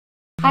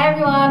Hi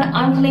everyone,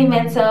 I'm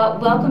coleenmensayt.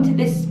 Welcome to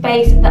this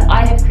space that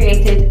I have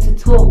created to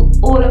talk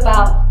all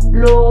about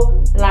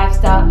law,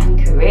 lifestyle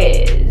and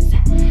careers.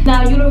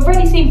 Now you'll have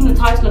already seen from the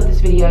title of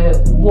this video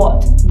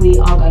what we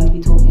are going to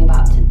be talking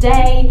about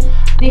today.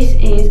 This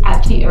is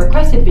actually a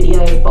requested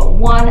video, but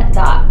one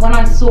that when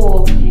I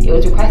saw it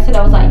was requested,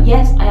 I was like,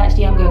 yes, I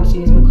actually am going to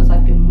do this because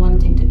I've been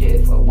wanting to do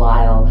it for a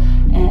while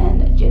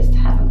and just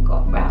haven't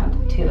got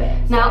round to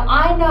it. Now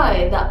I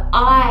know that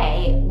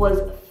I was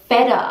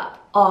fed up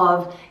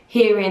of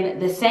hearing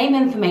the same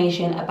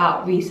information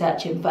about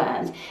researching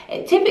firms.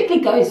 It typically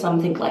goes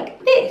something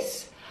like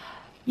this.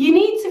 You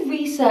need to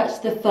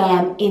research the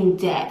firm in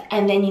depth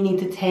and then you need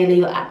to tailor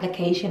your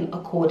application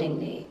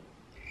accordingly.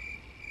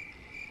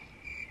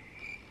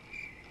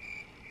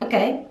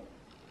 Okay,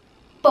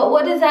 but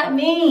what does that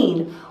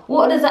mean?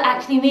 What does that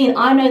actually mean?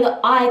 I know that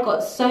I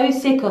got so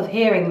sick of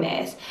hearing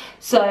this.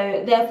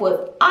 So therefore,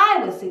 if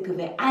I was sick of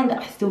it, and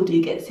I still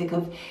do get sick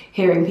of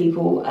hearing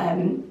people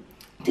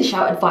to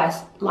shout advice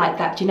like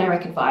that,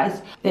 generic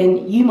advice,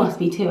 then you must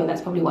be too, and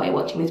that's probably why you're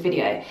watching this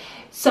video.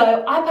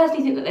 So I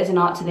personally think that there's an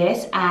art to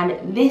this,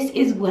 and this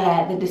is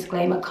where the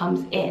disclaimer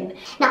comes in.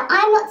 Now,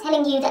 I'm not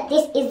telling you that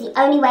this is the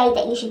only way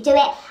that you should do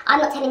it. I'm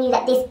not telling you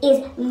that this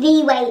is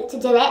the way to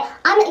do it.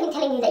 I'm not even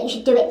telling you that you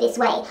should do it this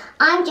way.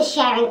 I'm just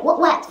sharing what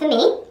worked for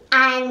me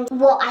and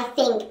what I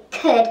think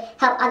could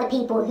help other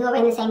people who are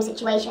in the same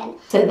situation.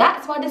 So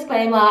that's my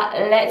disclaimer.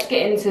 Let's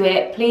get into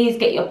it. Please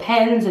get your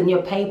pens and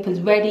your papers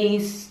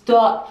ready.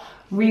 Stop,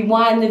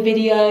 rewind the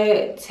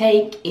video,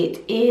 take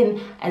it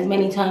in as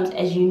many times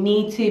as you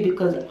need to,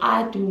 because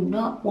I do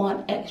not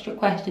want extra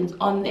questions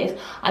on this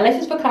unless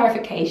it's for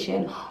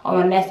clarification or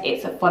unless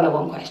it's a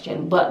follow-on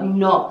question, but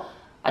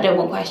I don't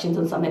want questions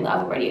on something that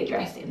I've already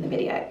addressed in the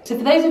video. So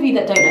for those of you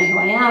that don't know who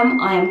I am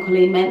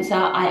coleenmensayt.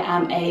 I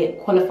am a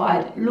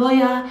qualified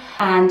lawyer,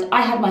 and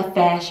I had my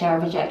fair share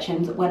of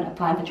rejections when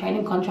applying for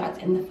training contracts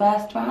in the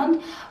first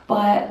round.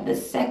 By the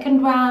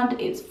second round,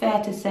 it's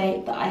fair to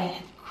say that I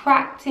had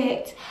cracked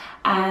it,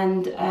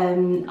 and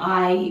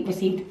I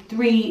received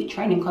 3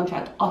 training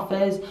contract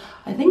offers.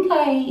 I think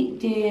I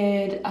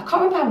can't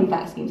remember how many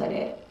back schemes I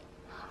did.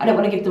 I don't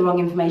want to give the wrong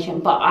information,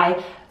 but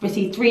I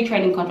received 3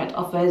 training contract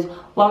offers,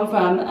 one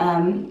from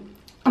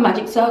a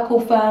Magic Circle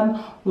firm,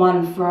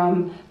 one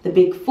from the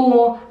Big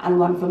 4, and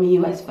one from a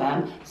US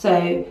firm.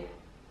 So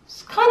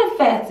it's kind of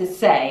fair to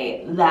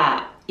say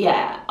that,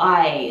 yeah,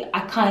 I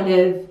kind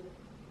of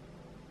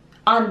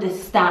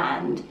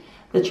understand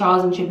the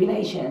trials and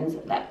tribulations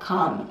that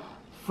come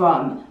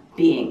from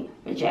being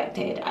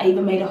rejected. I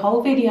even made a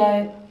whole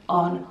video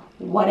on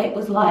what it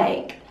was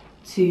like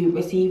to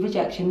receive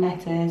rejection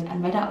letters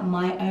and read out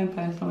my own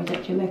personal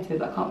rejection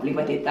letters. I can't believe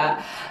I did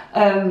that.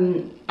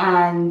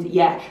 And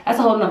yeah, that's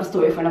a whole nother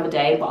story for another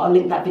day, but I'll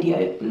link that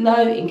video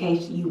below in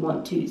case you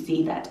want to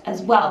see that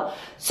as well.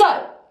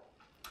 So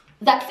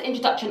that's the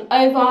introduction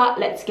over.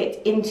 Let's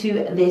get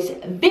into this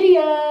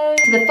video.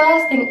 So the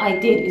first thing I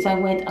did is I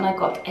went and I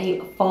got a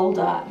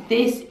folder.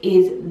 This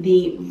is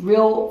the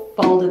real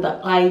folder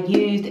that I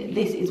used.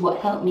 This is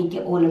what helped me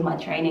get all of my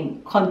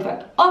training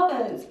contract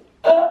offers.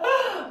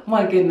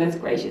 My goodness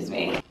gracious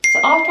me. So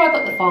after I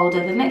got the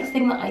folder, the next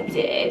thing that I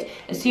did,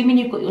 assuming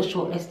you've got your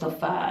shortlist of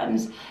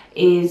firms,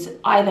 is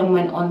I then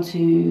went on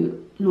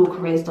to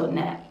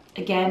lawcareers.net.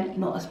 Again,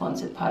 not a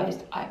sponsored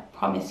post, I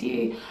promise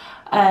you.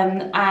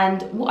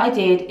 And what I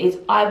did is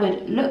I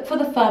would look for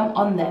the firm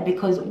on there,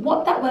 because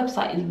what that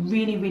website is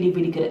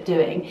really good at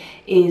doing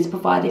is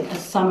providing a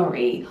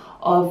summary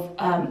of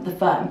the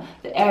firm,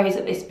 the areas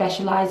that they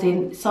specialize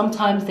in.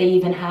 Sometimes they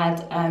even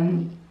had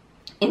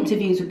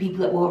interviews with people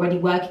that were already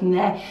working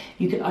there.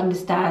 You could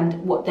understand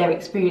what their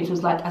experience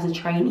was like as a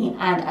trainee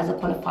and as a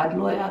qualified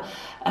lawyer.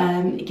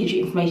 It gives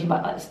you information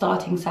about like the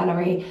starting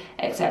salary,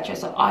 etc.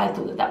 So I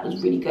thought that that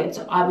was really good.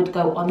 So I would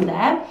go on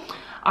there.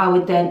 I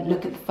would then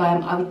look at the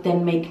firm. I would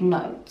then make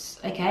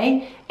notes,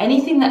 okay?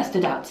 Anything that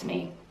stood out to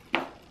me,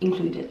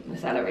 included the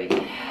salary.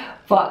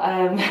 But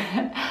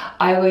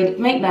I would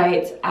make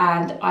notes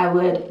and I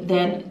would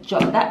then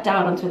jot that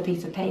down onto a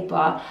piece of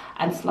paper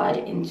and slide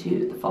it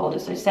into the folder.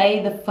 So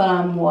say the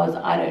firm was,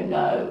 I don't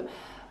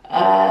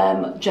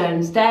know,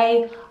 Jones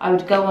Day. I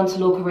would go onto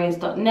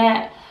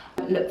lawcareers.net,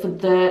 look for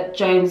the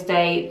Jones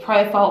Day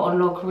profile on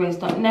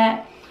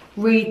lawcareers.net,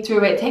 read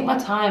through it, take my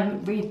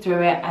time, read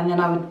through it, and then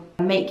I would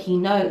make key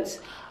notes.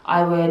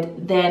 I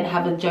would then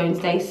have a Jones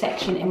Day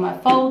section in my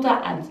folder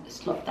and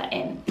slot that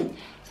in. So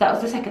that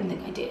was the second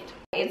thing I did.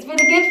 It's been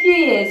a good few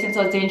years since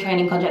I was doing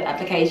training contract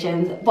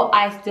applications, but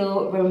I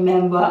still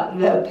remember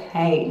the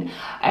pain.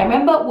 I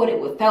remember what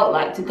it felt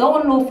like to go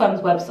on law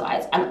firms'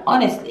 websites, and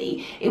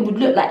honestly, it would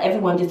look like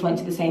everyone just went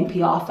to the same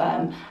PR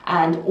firm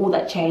and all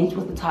that changed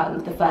was the title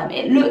of the firm.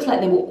 It looked like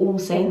they were all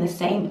saying the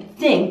same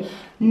thing.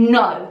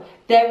 No,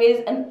 there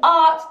is an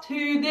art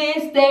to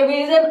this, there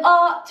is an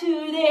art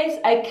to this.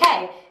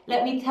 Okay,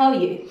 let me tell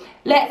you.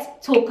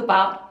 Let's talk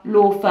about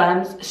law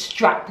firms'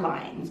 strap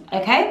lines,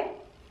 okay?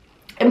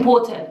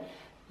 Important.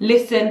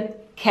 Listen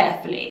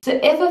carefully. So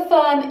if a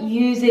firm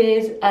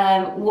uses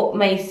what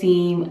may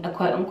seem a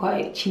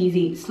quote-unquote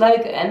cheesy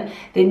slogan,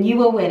 then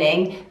you are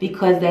winning,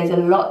 because there's a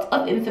lot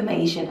of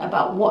information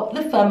about what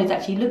the firm is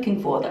actually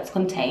looking for that's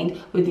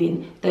contained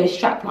within those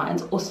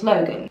straplines or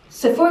slogans.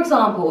 So for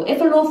example, if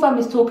a law firm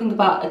is talking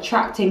about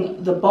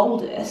attracting the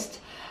boldest,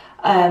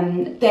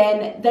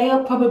 then they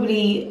are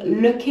probably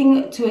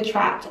looking to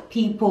attract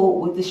people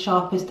with the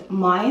sharpest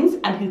minds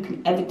and who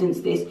can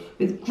evidence this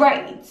with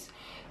grades.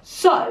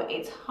 So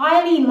it's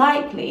highly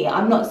likely,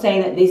 I'm not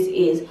saying that this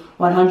is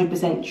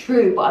 100%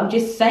 true, but I'm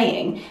just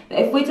saying that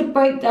if we're to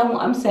break down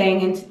what I'm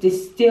saying and to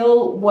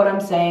distill what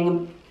I'm saying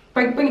and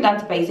bring it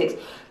down to basics,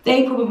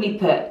 they probably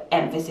put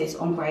emphasis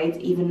on grades,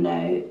 even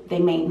though they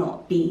may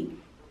not be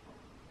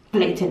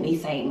blatantly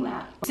saying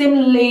that.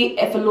 Similarly,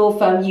 if a law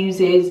firm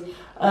uses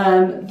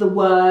the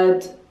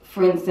word,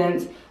 for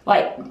instance,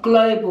 like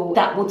global,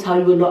 that will tell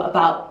you a lot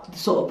about the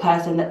sort of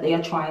person that they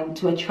are trying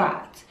to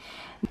attract.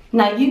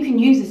 Now, you can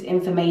use this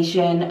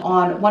information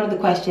on one of the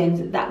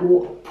questions that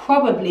will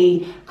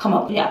probably come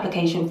up in your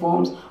application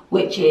forms,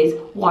 which is,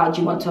 why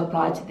do you want to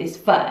apply to this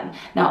firm?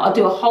 Now, I'll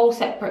do a whole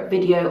separate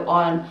video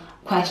on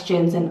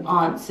questions and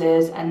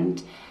answers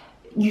and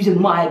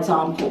using my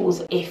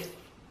examples if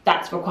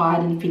that's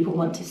required and if people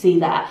want to see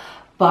that.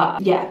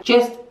 But yeah,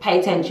 just pay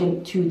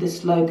attention to the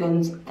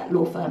slogans that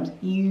law firms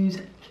use,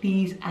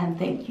 please and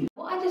thank you.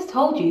 What I just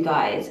told you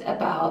guys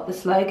about the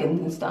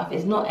slogans and stuff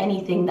is not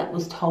anything that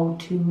was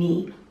told to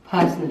me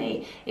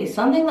personally. It's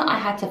something that I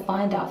had to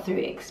find out through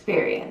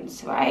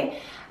experience, right?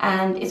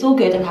 And it's all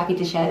good, I'm happy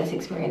to share this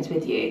experience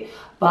with you,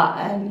 but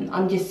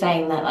I'm just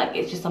saying that, like,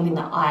 it's just something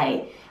that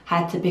I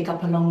had to pick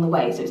up along the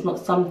way. So it's not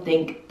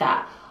something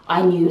that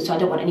I knew, so I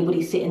don't want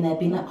anybody sitting there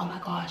being like, oh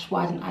my gosh,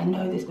 why didn't I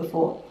know this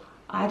before?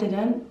 I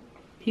didn't.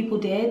 People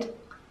did.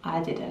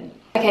 I didn't.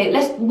 Okay,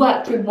 let's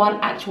work through one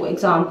actual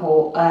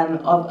example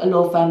of a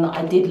law firm that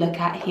I did look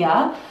at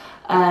here.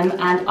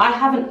 And I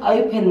haven't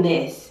opened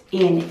this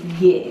in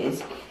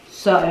years.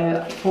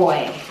 So,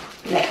 boy,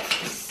 let's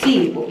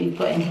see what we've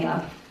got in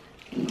here.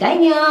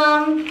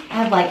 Damn! I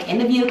have like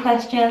interview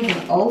questions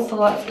and all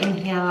sorts in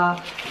here.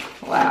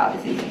 Wow,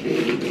 this is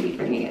really, really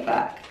bringing it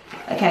back.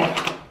 Okay,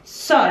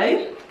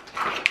 so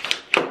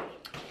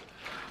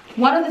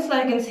one of the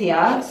slogans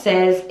here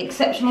says,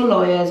 exceptional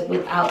lawyers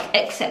without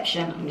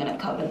exception. I'm going to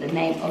cover the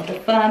name of the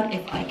firm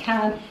if I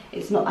can.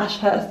 It's not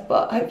Ashurst,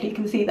 but hopefully you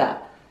can see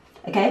that.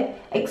 Okay,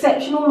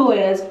 exceptional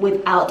lawyers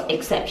without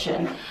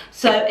exception.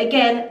 So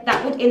again,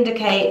 that would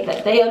indicate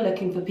that they are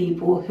looking for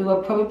people who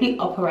are probably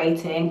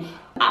operating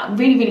at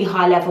really, really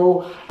high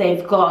level.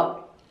 They've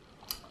got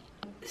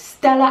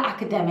stellar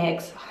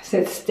academics. I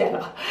said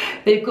stellar.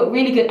 They've got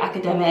really good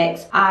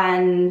academics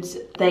and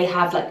they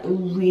have like a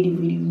really,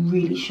 really,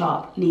 really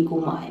sharp legal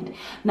mind.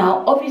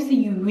 Now, obviously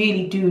you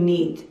really do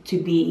need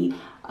to be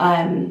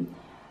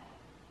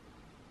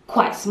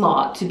quite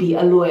smart to be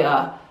a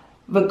lawyer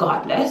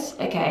regardless,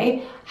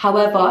 okay?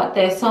 However,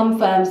 there's some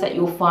firms that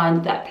you'll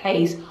find that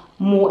place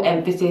more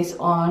emphasis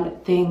on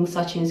things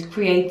such as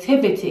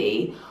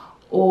creativity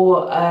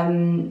or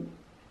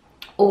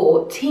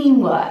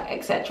teamwork,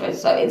 etc.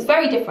 So it's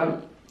very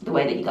different the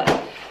way that you go,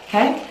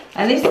 okay?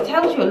 And this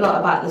tells you a lot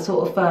about the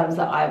sort of firms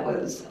that I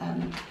was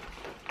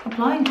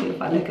applying to,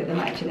 if I look at them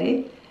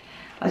actually,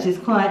 which is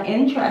quite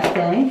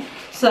interesting.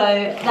 So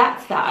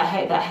that's that. I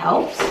hope that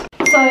helps.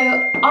 So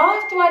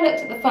after I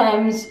looked at the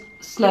firm's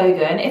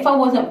slogan, if I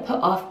wasn't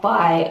put off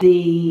by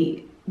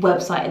the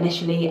website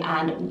initially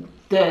and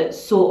the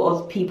sort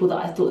of people that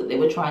I thought that they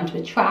were trying to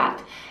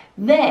attract,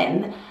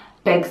 then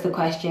begs the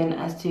question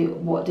as to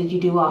what did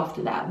you do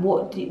after that?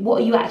 What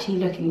are you actually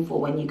looking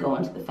for when you go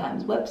onto the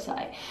firm's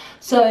website?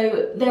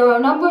 So there are a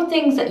number of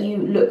things that you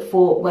look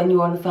for when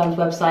you're on the firm's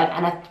website,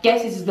 and I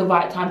guess this is the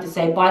right time to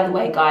say, by the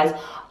way guys,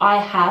 I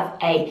have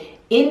a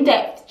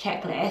in-depth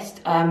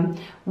checklist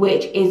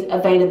which is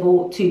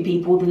available to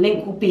people. The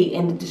link will be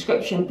in the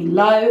description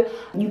below.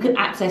 You can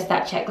access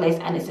that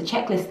checklist, and it's a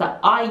checklist that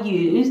I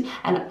use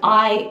and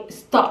I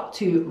stuck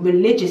to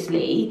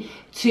religiously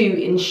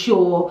to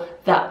ensure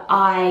that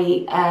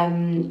I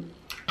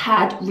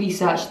had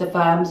researched the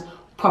firms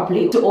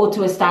properly or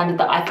to a standard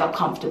that I felt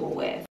comfortable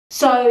with.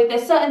 So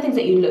there's certain things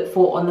that you look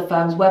for on the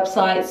firm's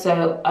website.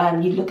 So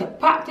you look at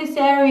practice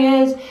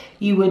areas,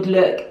 you would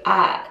look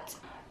at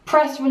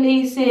press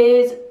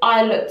releases,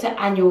 I looked at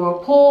annual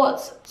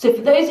reports. So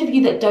for those of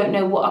you that don't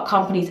know what a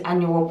company's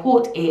annual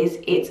report is,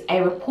 it's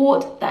a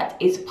report that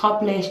is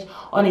published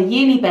on a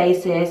yearly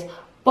basis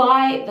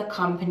by the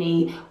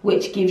company,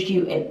 which gives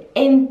you an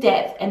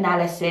in-depth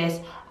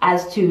analysis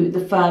as to the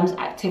firm's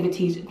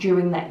activities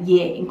during that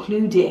year,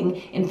 including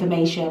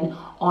information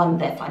on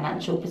their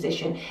financial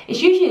position.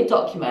 It's usually a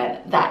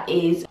document that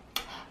is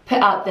put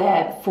out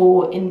there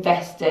for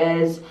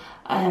investors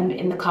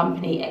in the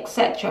company,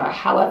 etc.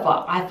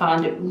 However, I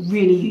found it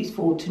really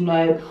useful to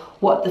know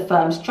what the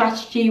firm's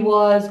strategy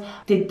was.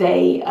 Did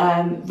they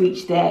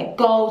reach their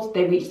goals? Did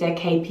they reach their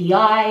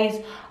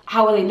KPIs?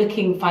 How are they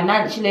looking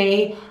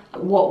financially?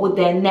 What would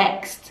their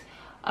next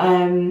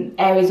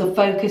areas of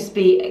focus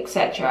be,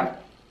 etc.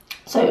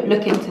 So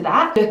look into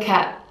that. Look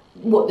at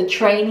what the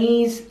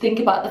trainees think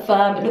about the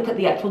firm, look at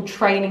the actual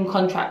training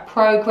contract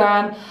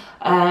program.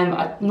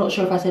 I'm not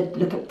sure if I said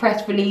look at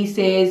press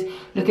releases,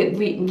 look at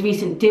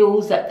recent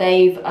deals that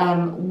they've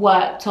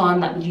worked on.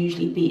 That would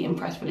usually be in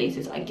press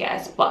releases, I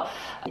guess, but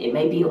it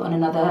may be on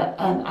another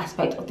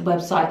aspect of the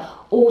website.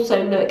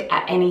 Also look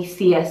at any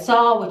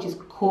CSR, which is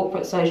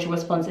corporate social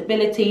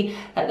responsibility,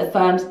 that the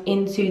firm's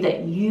into,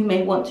 that you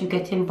may want to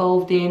get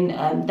involved in.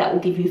 That will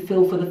give you a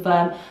feel for the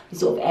firm, the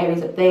sort of areas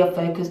that they are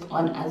focused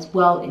on as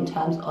well in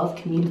terms of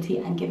community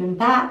and giving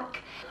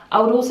back. I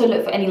would also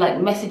look for any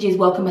like messages,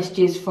 welcome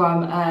messages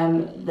from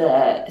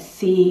the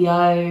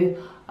CEO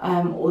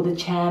or the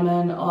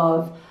chairman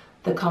of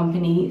the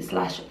company /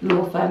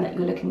 law firm that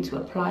you're looking to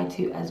apply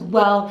to as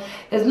well.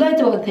 There's loads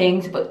of other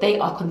things, but they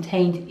are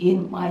contained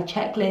in my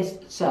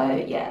checklist.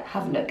 So yeah,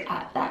 have a look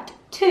at that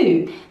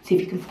too. See if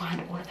you can find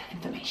all of that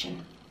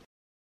information.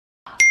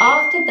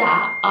 After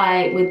that,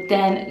 I would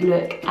then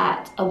look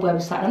at a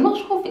website. I'm not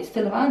sure if it's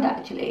still around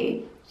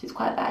actually, which is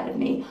quite bad of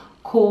me,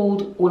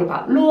 called All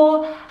About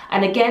Law.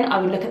 And again, I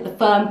would look at the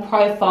firm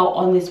profile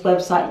on this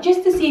website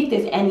just to see if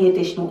there's any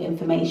additional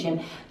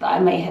information that I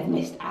may have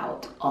missed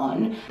out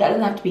on. That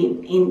doesn't have to be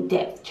an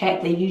in-depth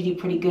check. They're usually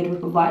pretty good with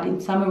providing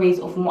summaries,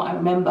 or from what I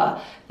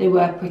remember, they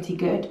were pretty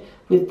good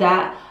with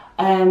that.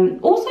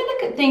 Also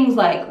look at things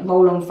like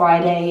Roll on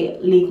Friday,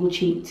 Legal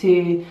Cheat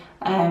too,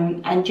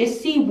 and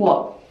just see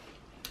what,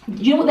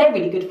 you know what they're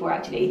really good for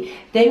actually?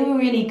 They were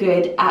really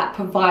good at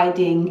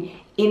providing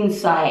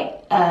insight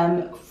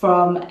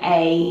from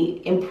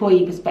a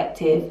employee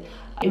perspective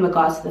in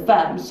regards to the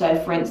firm. So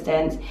for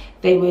instance,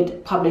 they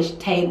would publish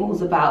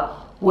tables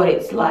about what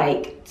it's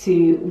like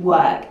to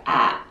work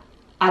at,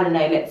 I don't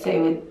know, let's say,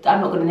 I'm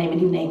not going to name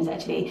any names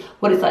actually,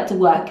 what it's like to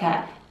work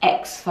at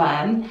X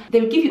firm. They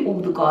would give you all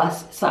the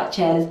goss, such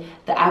as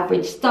the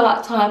average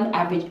start time, the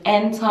average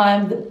end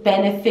time, the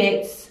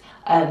benefits,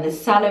 the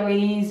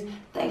salaries,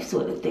 those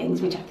sort of things,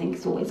 which I think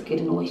is always good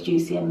and always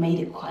juicy and made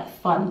it quite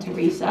fun to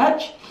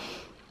research.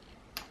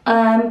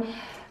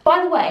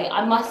 By the way,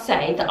 I must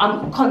say that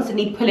I'm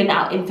constantly pulling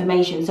out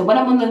information. So when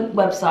I'm on the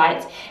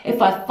website,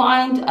 if I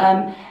find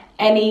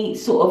any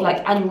sort of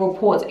like annual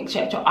reports,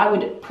 etc., I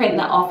would print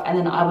that off and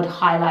then I would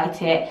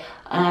highlight it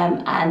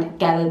and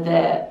gather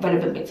the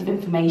relevant bits of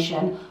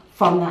information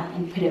from that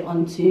and put it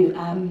onto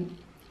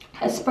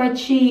a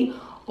spreadsheet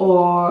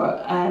or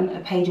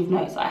a page of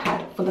notes that I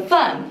had for the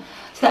firm.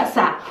 So that's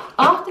that.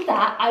 After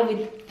that, I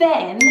would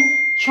then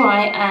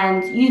try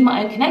and use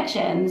my own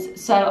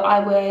connections. So I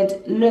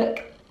would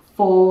look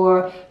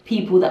for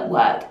people that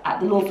worked at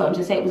the law firm.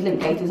 So say it was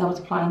Linklaters I was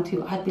applying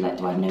to, I'd be like,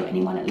 do I know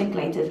anyone at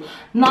Linklaters?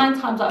 9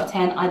 times out of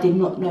 10, I did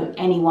not know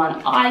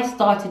anyone. I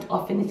started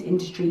off in this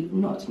industry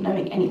not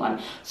knowing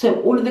anyone.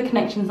 So all of the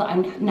connections that I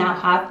now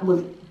have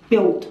was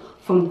built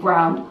from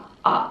ground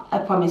up, I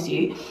promise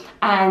you.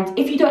 And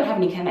if you don't have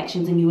any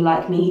connections and you're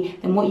like me,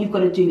 then what you've got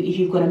to do is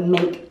you've got to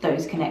make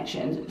those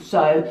connections.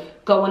 So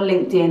go on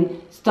LinkedIn,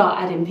 start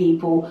adding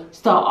people,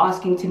 start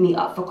asking to meet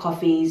up for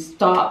coffees,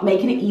 start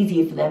making it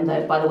easier for them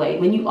though, by the way.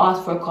 When you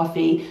ask for a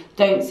coffee,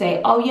 don't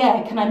say, oh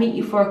yeah, can I meet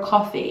you for a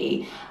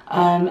coffee?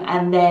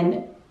 And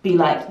then be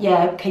like,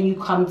 yeah, can you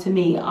come to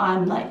me?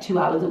 I'm like 2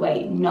 hours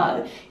away.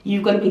 No,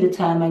 you've got to be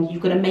determined.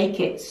 You've got to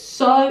make it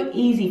so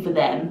easy for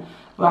them,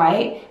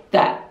 right?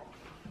 That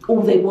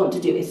all they want to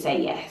do is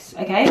say yes,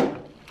 okay?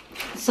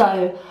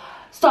 So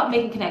start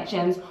making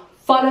connections,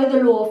 follow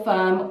the law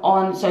firm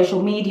on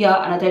social media,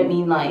 and I don't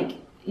mean like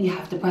you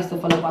have to press the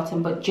follow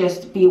button, but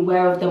just be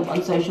aware of them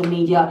on social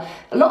media.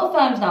 A lot of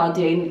firms now are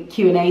doing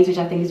Q&As, which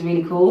I think is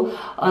really cool,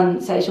 on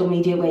social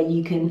media, where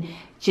you can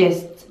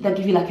just, they'll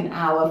give you like an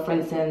hour, for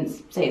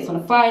instance, say it's on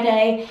a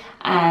Friday,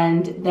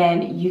 and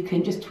then you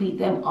can just tweet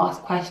them, ask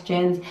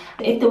questions.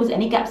 If there was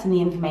any gaps in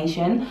the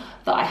information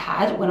that I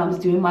had when I was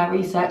doing my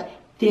research,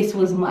 this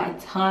was my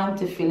time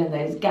to fill in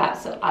those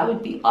gaps. So I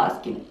would be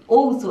asking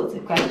all sorts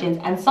of questions,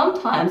 and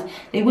sometimes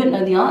they wouldn't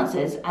know the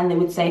answers and they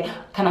would say,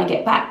 can I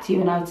get back to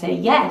you? And I would say,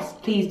 yes,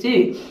 please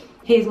do.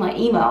 Here's my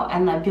email.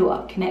 And I built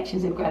up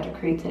connections with grad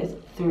recruiters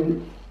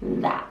through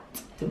that.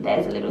 So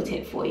there's a little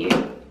tip for you.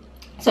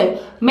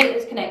 So make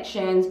those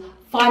connections,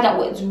 find out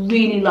what it's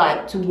really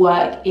like to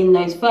work in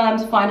those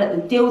firms, find out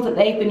the deals that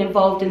they've been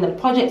involved in, the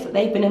projects that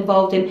they've been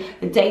involved in,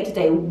 the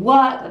day-to-day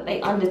work that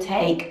they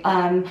undertake,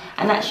 and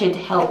that should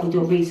help with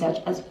your research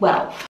as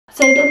well.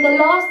 So then the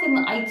last thing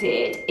that I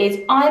did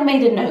is I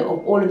made a note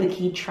of all of the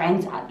key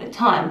trends at the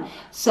time.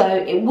 So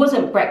it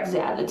wasn't Brexit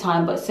at the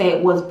time, but say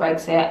it was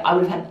Brexit, I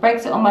would have had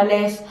Brexit on my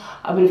list.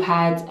 I would have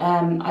had,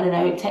 I don't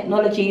know,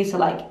 technology, so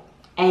like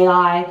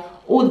AI,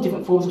 all the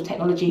different forms of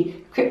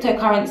technology,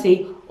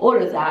 cryptocurrency,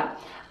 all of that.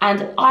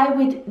 And I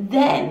would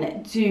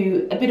then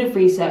do a bit of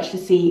research to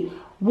see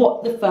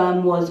what the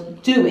firm was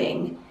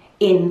doing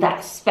in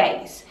that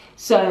space.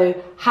 So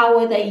how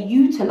are they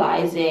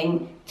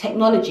utilizing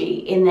technology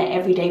in their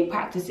everyday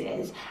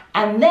practices?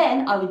 And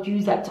then I would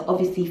use that to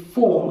obviously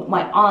form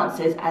my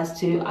answers as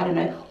to, I don't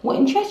know, what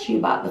interests you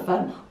about the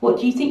firm? What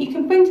do you think you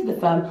can bring to the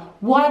firm?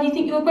 Why do you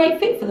think you're a great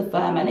fit for the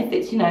firm? And if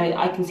it's, you know,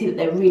 I can see that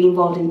they're really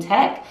involved in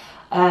tech,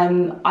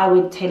 I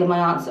would tailor my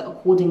answer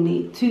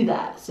accordingly to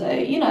that. So,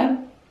 you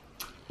know,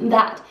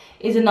 that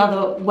is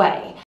another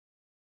way.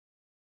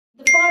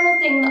 The final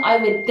thing that I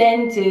would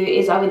then do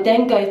is I would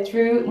then go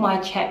through my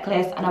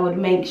checklist and I would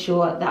make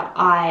sure that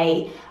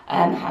I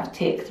have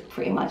ticked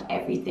pretty much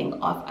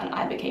everything off, and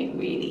I became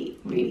really,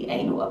 really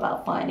anal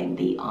about finding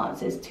the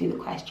answers to the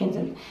questions,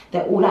 and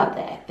they're all out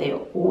there. They are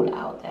all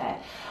out there.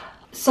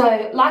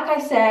 So like I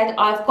said,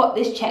 I've got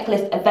this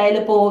checklist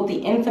available. The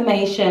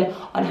information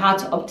on how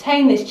to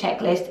obtain this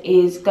checklist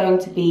is going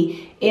to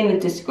be in the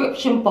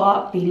description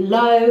bar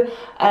below.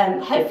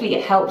 Hopefully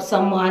it helps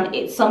someone.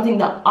 It's something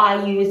that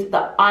I use,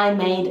 that I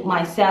made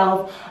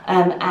myself,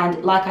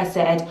 and like I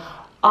said,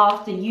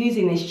 after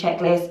using this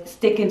checklist,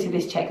 sticking to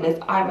this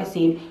checklist, I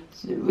received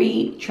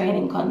 3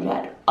 training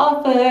contract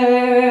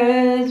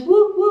offers.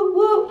 Woo, woo,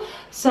 woo.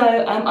 So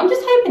I'm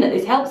just hoping that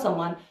this helps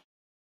someone.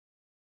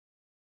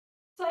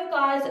 So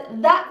guys,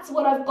 that's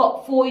what I've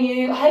got for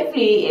you.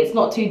 Hopefully it's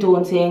not too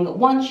daunting.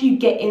 Once you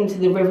get into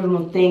the rhythm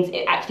of things,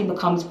 it actually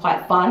becomes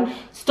quite fun.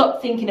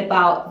 Stop thinking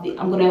about the,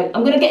 I'm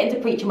gonna get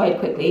into preacher mode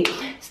quickly.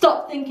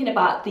 Stop thinking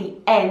about the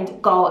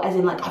end goal as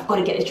in like, I've got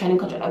to get this training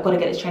contract, I've got to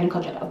get this training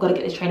contract, I've got to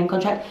get this training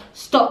contract.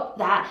 Stop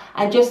that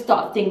and just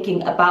start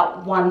thinking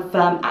about one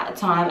firm at a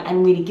time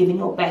and really giving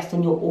your best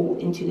and your all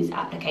into this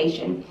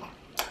application.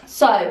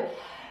 So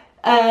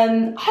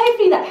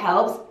hopefully that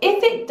helps.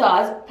 If it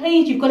does,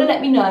 please, you've got to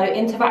let me know,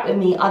 interact with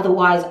me,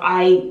 otherwise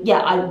I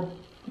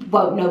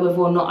won't know whether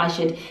or not I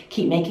should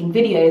keep making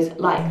videos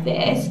like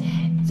this.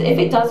 So if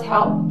it does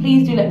help,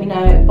 please do let me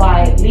know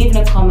by leaving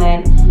a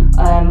comment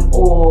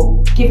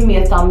or giving me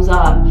a thumbs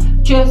up,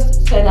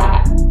 just so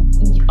that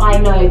I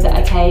know that,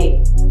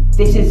 okay,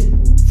 this is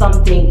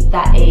something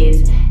that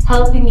is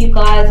helping you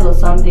guys or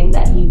something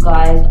that you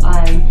guys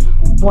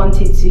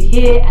wanted to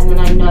hear, and then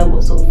I know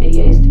what sort of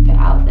videos to put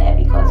out there,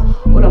 because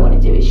all I want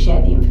to do is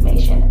share the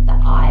information that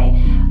I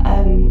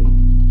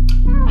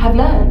have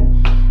learned.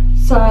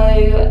 So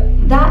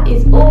that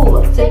is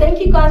all. So thank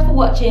you guys for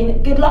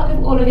watching. Good luck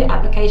with all of your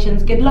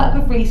applications. Good luck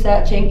with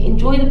researching.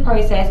 Enjoy the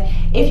process.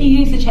 If you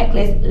use the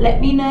checklist, let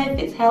me know if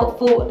it's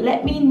helpful.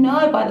 Let me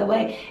know, by the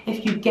way,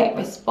 if you get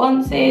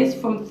responses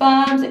from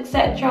firms,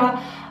 etc.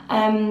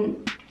 And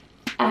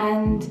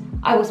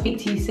I will speak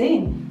to you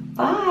soon.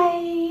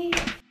 Bye.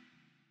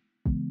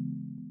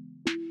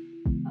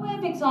 By way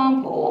of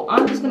example,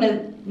 I'm just going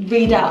to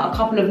read out a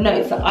couple of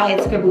notes that I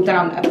had scribbled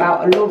down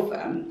about a law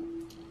firm.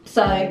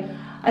 So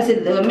I said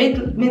that they're a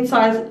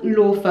mid-sized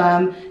law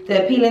firm.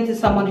 They're appealing to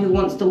someone who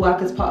wants to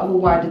work as part of a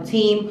wider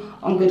team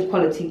on good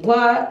quality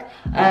work.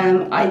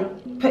 I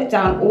put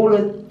down all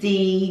of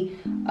the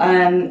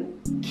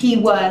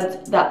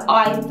keywords that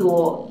I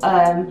thought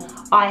that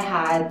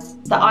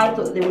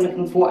they were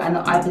looking for and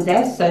that I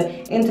possess. So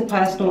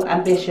interpersonal,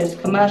 ambitious,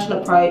 commercial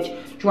approach,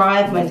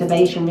 drive,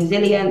 motivation,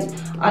 resilience,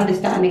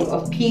 understanding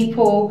of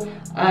people.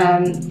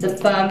 The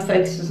firm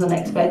focuses on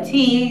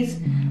expertise.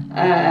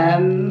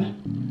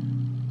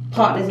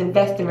 Partners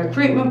invest in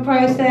recruitment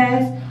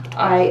process.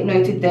 I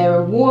noted their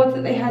awards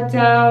that they had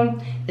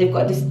down. They've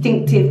got a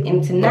distinctive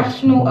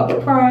international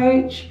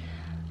approach.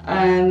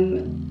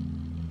 And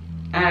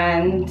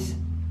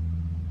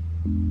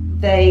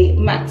they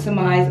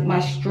maximize my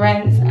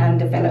strengths and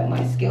develop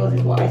my skills,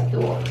 is what I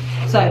thought.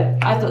 So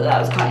I thought that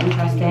was quite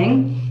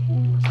interesting.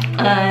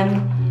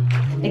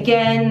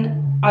 Again,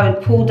 I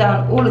would pull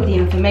down all of the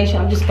information.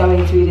 I'm just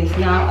going through this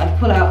now. I'd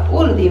pull out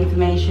all of the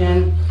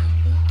information.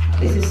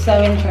 This is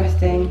so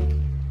interesting.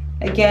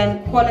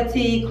 Again,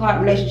 quality,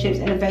 client relationships,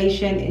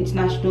 innovation,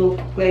 international,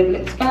 global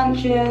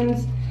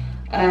expansions.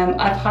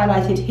 I've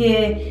highlighted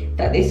here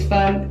that this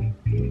firm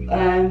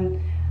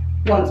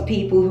wants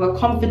people who are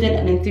confident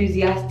and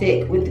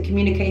enthusiastic with the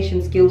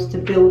communication skills to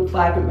build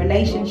vibrant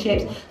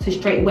relationships. So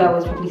straight away I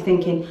was probably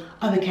thinking,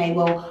 oh, okay,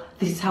 well,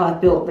 this is how I've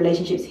built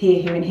relationships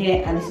here, here and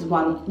here, and this is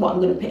what I'm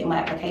going to put in my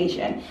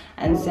application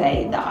and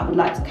say that I would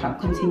like to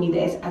continue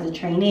this as a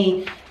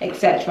trainee,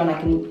 etc. And I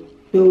can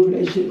build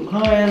relationships with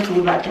clients,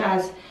 all that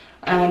jazz.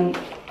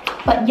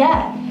 But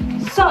yeah,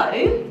 so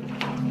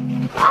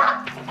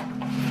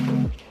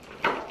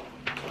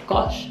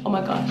gosh, oh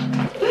my gosh,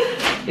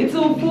 it's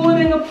all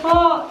falling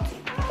apart.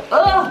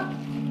 Ugh,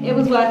 it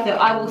was worth it.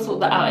 I will sort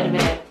that out in a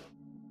minute.